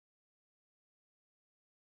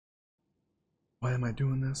Why am I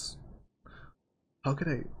doing this? How could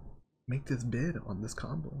I make this bid on this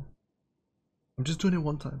combo? I'm just doing it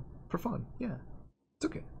one time for fun. Yeah, it's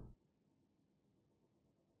okay.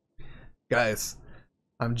 Guys,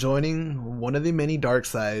 I'm joining one of the many dark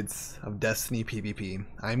sides of Destiny PvP.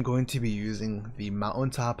 I'm going to be using the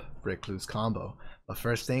Mountaintop Recluse combo. But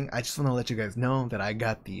first thing, I just want to let you guys know that I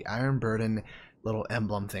got the Iron Burden little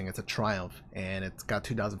emblem thing. It's a triumph and it's got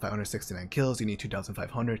 2,569 kills. You need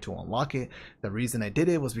 2,500 to unlock it. The reason I did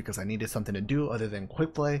it was because I needed something to do other than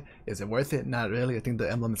quick play. Is it worth it? Not really. I think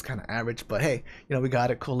the emblem is kind of average, but hey, you know, we got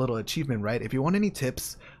a cool little achievement, right? If you want any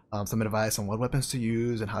tips, some advice on what weapons to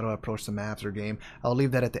use and how to approach the maps or game, I'll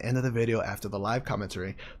leave that at the end of the video after the live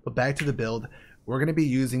commentary. But back to the build. We're going to be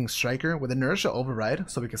using Striker with Inertia Override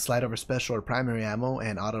so we can slide over special or primary ammo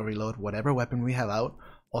and auto reload whatever weapon we have out.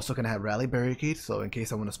 Also going to have Rally Barricade, so in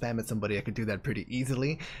case I want to spam at somebody, I could do that pretty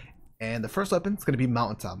easily. And the first weapon is going to be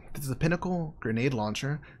Mountaintop. This is a pinnacle grenade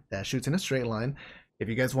launcher that shoots in a straight line. If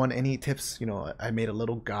you guys want any tips, you know, I made a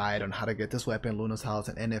little guide on how to get this weapon, Luna's House,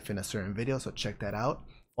 and NF in a certain video, so check that out.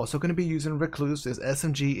 Also going to be using Recluse. This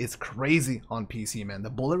SMG is crazy on PC, man. The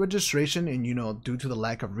bullet registration, and you know, due to the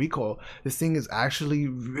lack of recoil, this thing is actually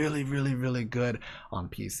really good on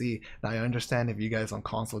PC. Now I understand if you guys on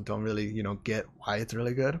console don't really, you know, get why it's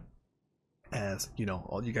really good, as you know,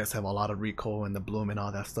 all you guys have a lot of recoil and the bloom and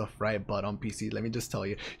all that stuff, right? But on PC, let me just tell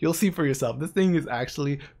you, you'll see for yourself, this thing is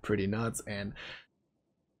actually pretty nuts, and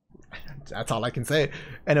that's all I can say.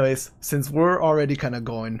 Anyways, since we're already kind of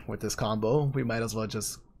going with this combo, we might as well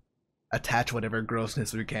just attach whatever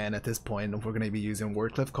grossness we can at this point. We're going to be using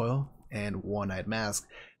Wardcliff Coil and One-Eyed Mask.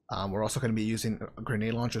 We're also going to be using a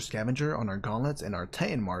Grenade Launcher Scavenger on our gauntlets and our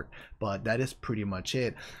Titan Mark, but that is pretty much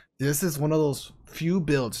it. This is one of those few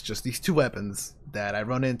builds, just these two weapons, that I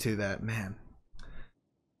run into that, man,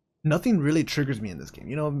 nothing really triggers me in this game.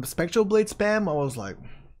 You know, Spectral Blade spam, I was like,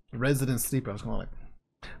 Resident Sleeper, I was going like,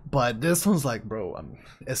 but this one's like, bro,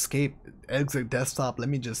 escape, exit desktop, let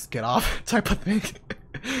me just get off type of thing.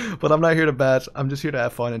 But I'm not here to bash, I'm just here to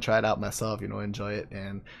have fun and try it out myself, you know, enjoy it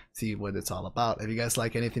and see what it's all about. If you guys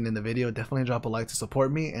like anything in the video, definitely drop a like to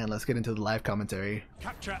support me, and let's get into the live commentary.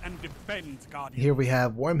 Capture and defend, Guardian. Here we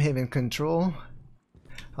have Wormhaven control.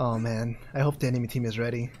 Oh man, I hope the enemy team is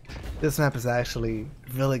ready. This map is actually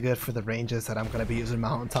really good for the ranges that I'm going to be using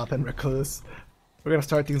Mountaintop and Recluse. We're going to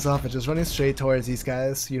start things off with just running straight towards these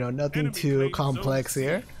guys, you know, nothing too complex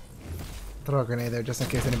here. Throw a grenade there just in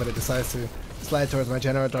case anybody decides to slide towards my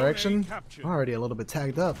general direction. I'm already a little bit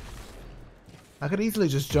tagged up. I could easily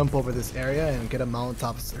just jump over this area and get a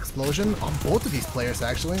Mountaintop explosion on both of these players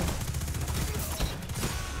actually.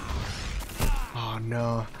 Oh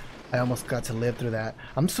no, I almost got to live through that.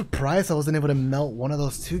 I'm surprised I wasn't able to melt one of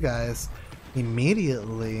those two guys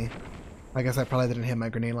immediately. I guess I probably didn't hit my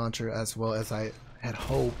grenade launcher as well as I had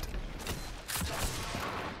hoped.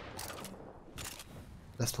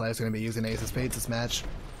 This player's going to be using Ace of Spades this match.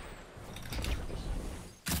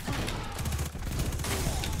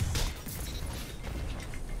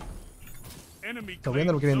 So we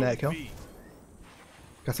ended up getting that kill.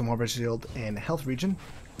 Got some Orbital Shield and Health Regen.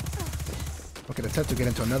 Okay, attempt to get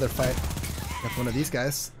into another fight with one of these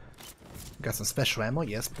guys. Got some special ammo.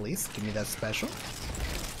 Yes, please. Give me that special.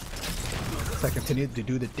 So I continue to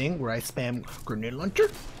do the thing where I spam grenade launcher.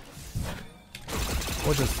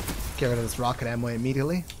 We'll just get rid of this rocket ammo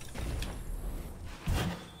immediately.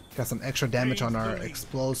 Got some extra damage on our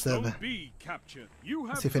explosive. Let's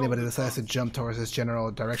see if anybody decides to jump towards this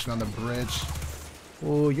general direction on the bridge.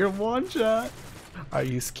 Oh, you're one shot. Are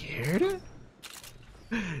you scared?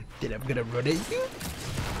 Then I'm gonna run at you.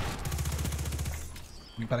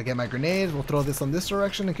 I'm about to get my grenades. We'll throw this on this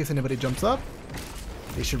direction in case anybody jumps up.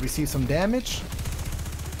 They should receive some damage.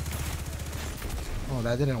 Oh,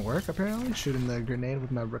 that didn't work apparently. Shooting the grenade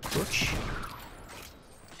with my Recluse.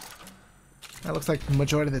 That looks like the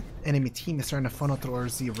majority of the enemy team is starting to funnel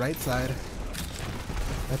towards the right side.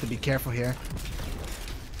 I have to be careful here,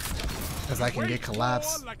 as I can get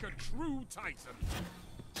collapsed.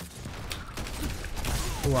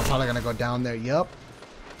 Oh, I'm probably gonna go down there. Yup.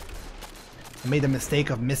 I made the mistake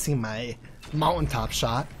of missing my Mountaintop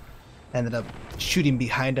shot. Ended up shooting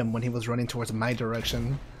behind him when he was running towards my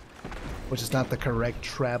direction, which is not the correct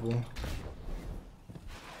travel.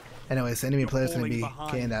 Anyways, enemy player's gonna be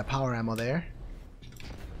getting that power ammo there.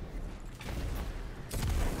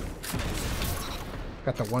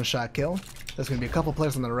 Got the one-shot kill. There's gonna be a couple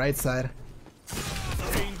players on the right side.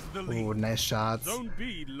 Ooh, nice shots.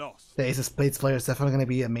 The Ace of Spades player is definitely gonna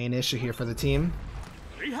be a main issue here for the team,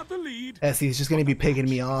 as he's just gonna be picking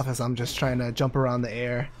me off as I'm just trying to jump around the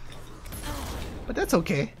air. But that's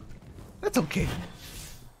okay. That's okay.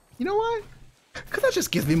 You know what? Cause that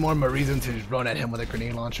just gives me more of a reason to just run at him with a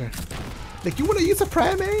grenade launcher. Like, you wanna use a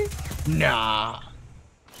primary? Nah.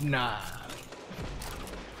 Nah.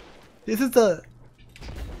 This is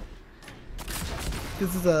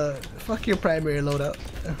a fuck your primary loadout.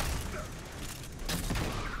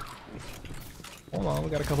 Hold on, we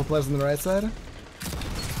got a couple players on the right side.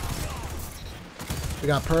 We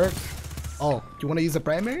got perk. Oh, do you want to use a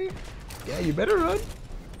primary? Yeah, you better run.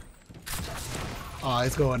 Oh,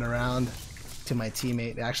 he's going around to my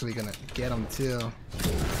teammate. Actually gonna get him too.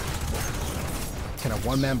 Can a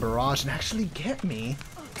one-man barrage and actually get me?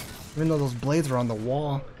 Even though those blades were on the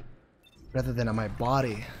wall rather than on my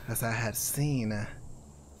body, as I had seen.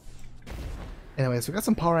 Anyways, we got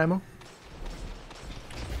some power ammo.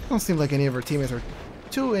 Don't seem like any of our teammates are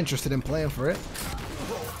too interested in playing for it.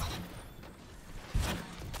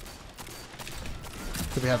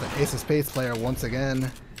 So we have the Ace of Spades player once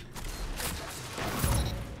again.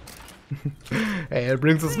 Hey, it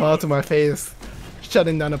brings a smile to my face.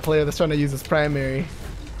 Shutting down a player that's trying to use his primary.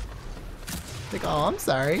 Like, oh, I'm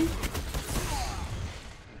sorry.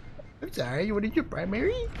 I'm sorry, you wanted your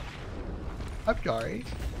primary? I'm sorry.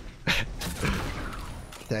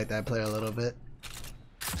 Tag that player a little bit.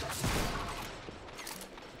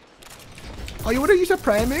 Oh, you want to use a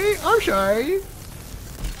primary? I'm sorry.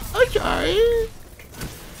 I'm sorry.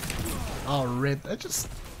 Oh, rip. I just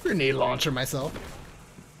grenade launcher myself.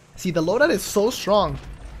 See, the loadout is so strong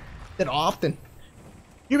that often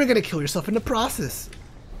you're even gonna kill yourself in the process.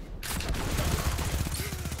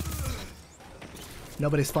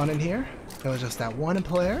 Nobody spawned in here. It was just that one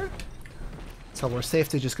player. So we're safe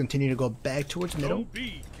to just continue to go back towards middle. Zone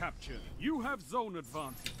B captured. You have zone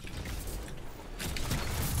advantage.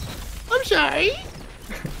 I'm sorry.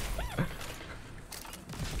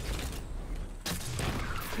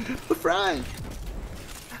 But Fry,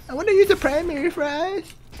 I want to use the primary, Fry.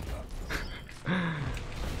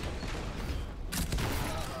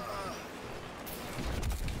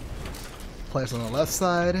 Players on the left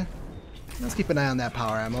side. Let's keep an eye on that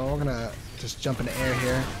power ammo. We're gonna just jump in the air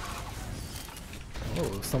here.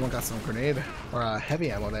 Oh, someone got some grenade or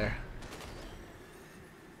heavy ammo there.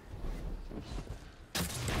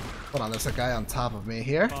 Hold on, there's a guy on top of me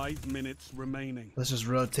here. 5 minutes remaining. Let's just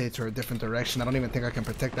rotate to a different direction. I don't even think I can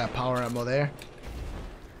protect that power ammo there.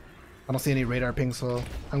 I don't see any radar ping, so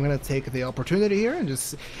I'm gonna take the opportunity here and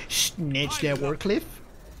just snitch that Warcliffe.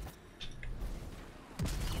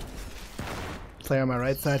 Player on my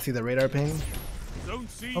right side, see the radar ping. Zone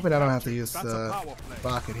C Hoping I don't have to use That's a the power play.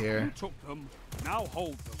 rocket You here. took them. Now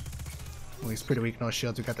hold them. Well, he's pretty weak, no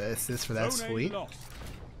shields. We got the assist for that, Zone A sweet. lost.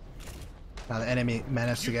 Now the enemy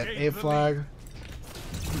managed to You get gave a the flag.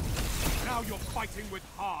 Now you're fighting with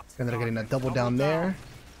heart. Ended up getting a double down there.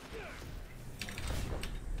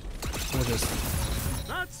 We'll just,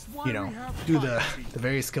 That's why you know, we have do the fighting.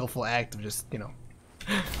 very skillful act of just, you know,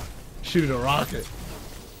 shooting a rocket.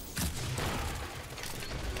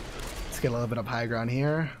 Let's get a little bit of high ground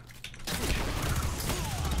here.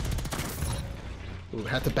 Ooh,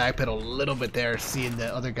 had to backpedal a little bit there, seeing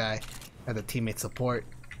the other guy had the teammate support.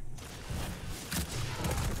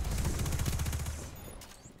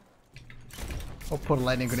 I'll put a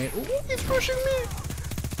lightning grenade. Ooh, he's pushing me!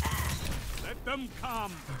 Let them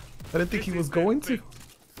come. I didn't think he was going to.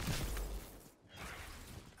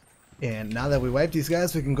 And now that we wiped these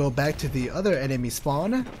guys, we can go back to the other enemy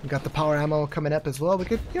spawn. We got the power ammo coming up as well. We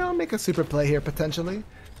could, you know, make a super play here potentially.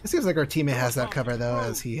 It seems like our teammate has that cover though,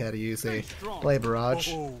 as he had to use a blade barrage.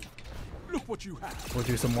 Oh, look what you have. We'll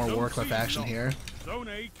do some more Zone Warcliffe C action lost. here. Zone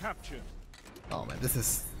A captured. Oh man, this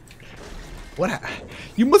is... What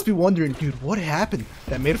you must be wondering, dude, what happened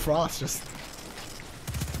that made Frost just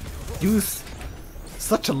use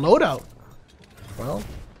such a loadout? Well...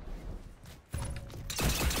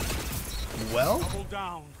 Double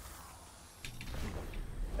down.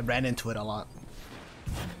 I ran into it a lot.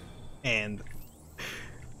 And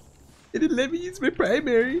it didn't let me use my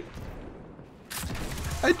primary.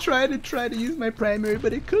 I tried to use my primary,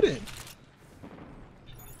 but it couldn't.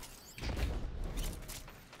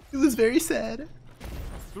 It was very sad.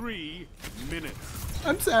 3 minutes.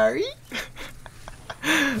 I'm sorry.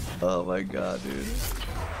 Oh my god, dude.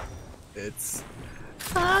 It's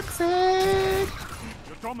toxic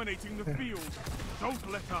You're dominating the field.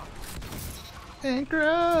 Don't let up. and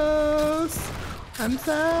gross. I'm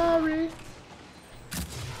sorry.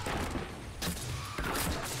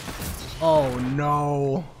 Oh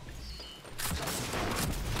no.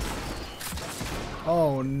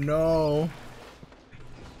 Oh no.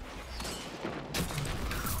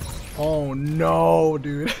 Oh no,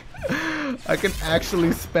 dude. I can actually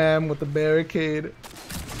spam with the barricade.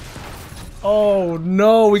 Oh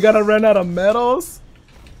no, we gotta run out of medals?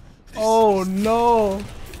 Oh no.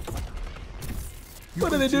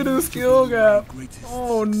 What did they do to the skill gap?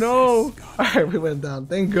 Oh no. Alright, we went down.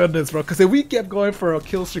 Thank goodness, bro. Because if we kept going for a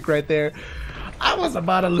kill streak right there, I was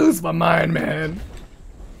about to lose my mind, man.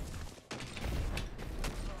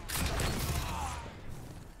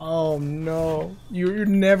 Oh no. You're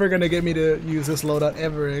never gonna get me to use this loadout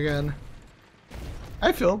ever again.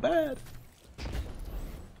 I feel bad.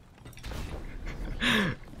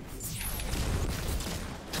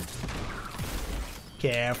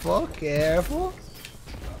 Careful, careful.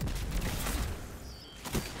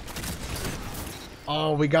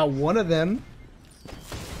 Oh, we got one of them.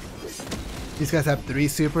 These guys have 3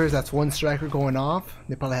 supers. That's 1 striker going off.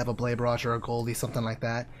 They probably have a Blade Barrage or a Goldie, something like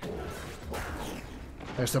that.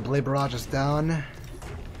 There's the Blade Barrage is down.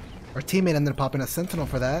 Our teammate ended up popping a Sentinel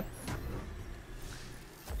for that.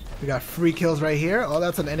 We got free kills right here. Oh,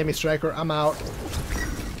 that's an enemy striker. I'm out.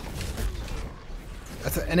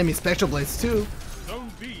 That's an enemy Spectral Blades too.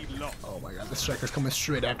 Oh my god, the striker's coming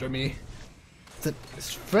straight after me. It's a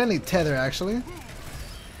friendly tether actually.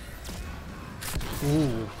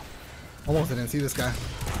 Ooh. Almost didn't see this guy.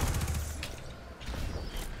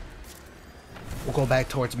 We'll go back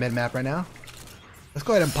towards mid-map right now. Let's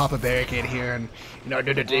go ahead and pop a barricade here and, you know,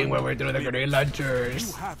 do the thing where we're doing the grenade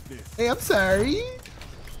launchers. Hey, I'm sorry.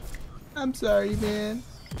 I'm sorry, man.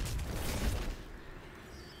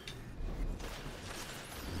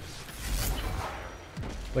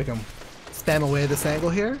 We can spam away this angle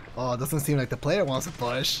here. Oh, it doesn't seem like the player wants to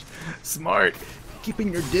push. Smart.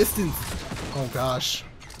 Keeping your distance. Oh gosh.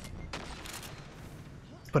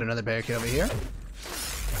 Let's put another barricade over here.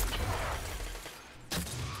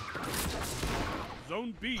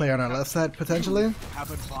 Player on our left side potentially.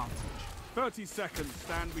 30 seconds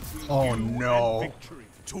stand between oh you no. and victory.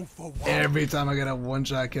 2 for 1. Every time I get a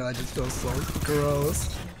one-shot kill, I just feel so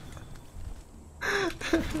gross.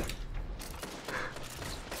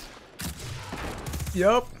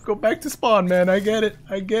 Yup, go back to spawn, man. I get it.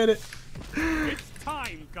 I get it. It's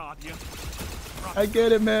time, Guardian. I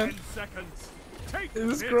get it, man. 10 seconds. Take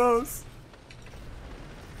this is gross.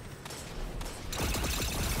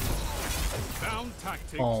 Sound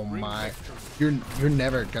tactics. Oh my. You're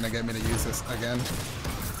never gonna get me to use this again.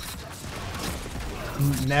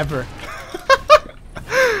 Never.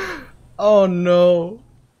 Oh no.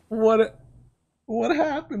 What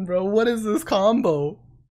happened, bro? What is this combo?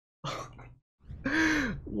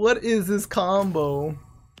 What is this combo?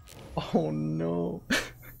 Oh no.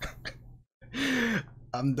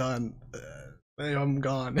 I'm done. I'm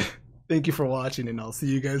gone. Thank you for watching and I'll see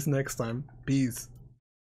you guys next time. Peace.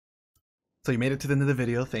 So you made it to the end of the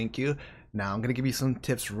video, thank you. Now I'm going to give you some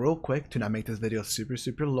tips real quick to not make this video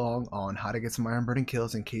super long on how to get some iron burning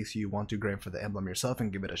kills in case you want to grind for the emblem yourself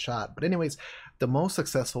and give it a shot. But anyways, the most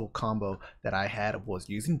successful combo that I had was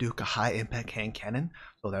using Duke a high impact hand cannon,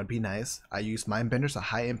 so that would be nice. I used Mindbenders, a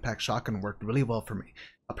high impact shotgun worked really well for me.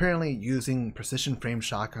 Apparently using precision frame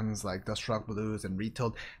shotguns like Dustrock Blues and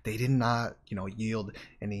Retold, they did not, you know, yield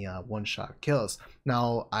any one-shot kills.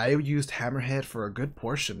 Now I used Hammerhead for a good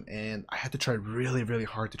portion and I had to try really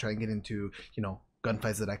hard to try and get into, you know,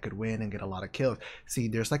 gunfights that I could win and get a lot of kills. See,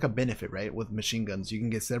 there's like a benefit, right? With machine guns, you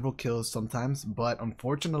can get several kills sometimes, but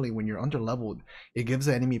unfortunately when you're under leveled, it gives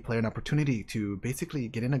the enemy player an opportunity to basically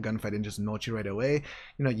get in a gunfight and just note you right away,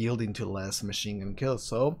 you know, yielding to less machine gun kills.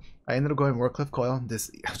 So I ended up going Warcliffe Coil,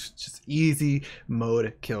 this just easy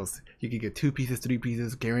mode kills. You can get 2 pieces, 3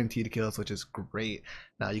 pieces, guaranteed kills, which is great.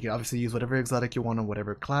 Now you can obviously use whatever exotic you want on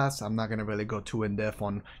whatever class. I'm not going to really go too in depth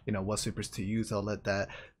on, you know, what supers to use. I'll let that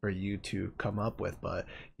for you to come up with. But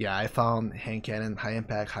yeah, I found hand cannon, high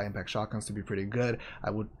impact shotguns to be pretty good.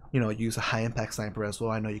 I would, you know, use a high impact sniper as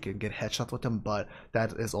well. I know you can get headshots with them, but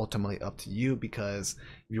that is ultimately up to you, because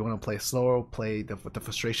if you want to play slower, play with the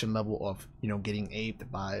frustration level of, you know, getting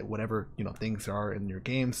aped by whatever, you know, things are in your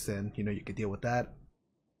games, then, you know, you could deal with that.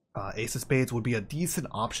 Ace of Spades would be a decent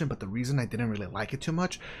option, but the reason I didn't really like it too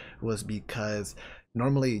much was because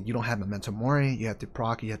normally you don't have Memento Mori, you have to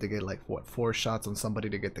proc, you have to get like what, 4 shots on somebody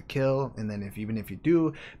to get the kill, and then even if you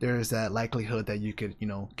do, there's that likelihood that you could, you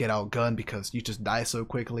know, get outgunned because you just die so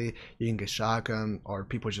quickly. You can get shotgun, or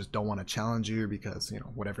people just don't want to challenge you because, you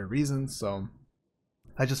know, whatever reason. So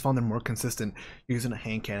I just found it more consistent using a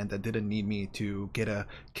hand cannon that didn't need me to get a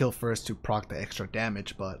kill first to proc the extra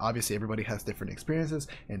damage. But obviously everybody has different experiences,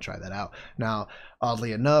 and try that out. Now,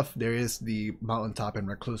 oddly enough, there is the Mountaintop and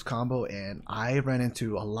Recluse combo, and I ran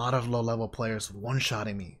into a lot of low level players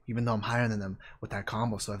one-shotting me even though I'm higher than them with that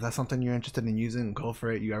combo. So if that's something you're interested in using, go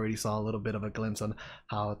for it. You already saw a little bit of a glimpse on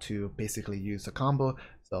how to basically use the combo.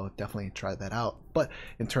 So definitely try that out. But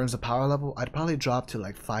in terms of power level, I'd probably drop to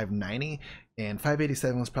like 590, and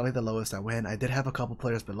 587 was probably the lowest I went. I did have a couple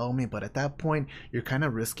players below me, but at that point, you're kind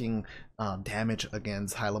of risking damage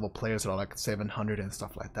against high level players that are like 700 and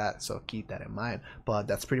stuff like that. So keep that in mind. But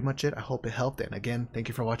that's pretty much it. I hope it helped. And again, thank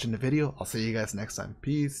you for watching the video. I'll see you guys next time.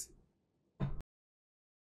 Peace.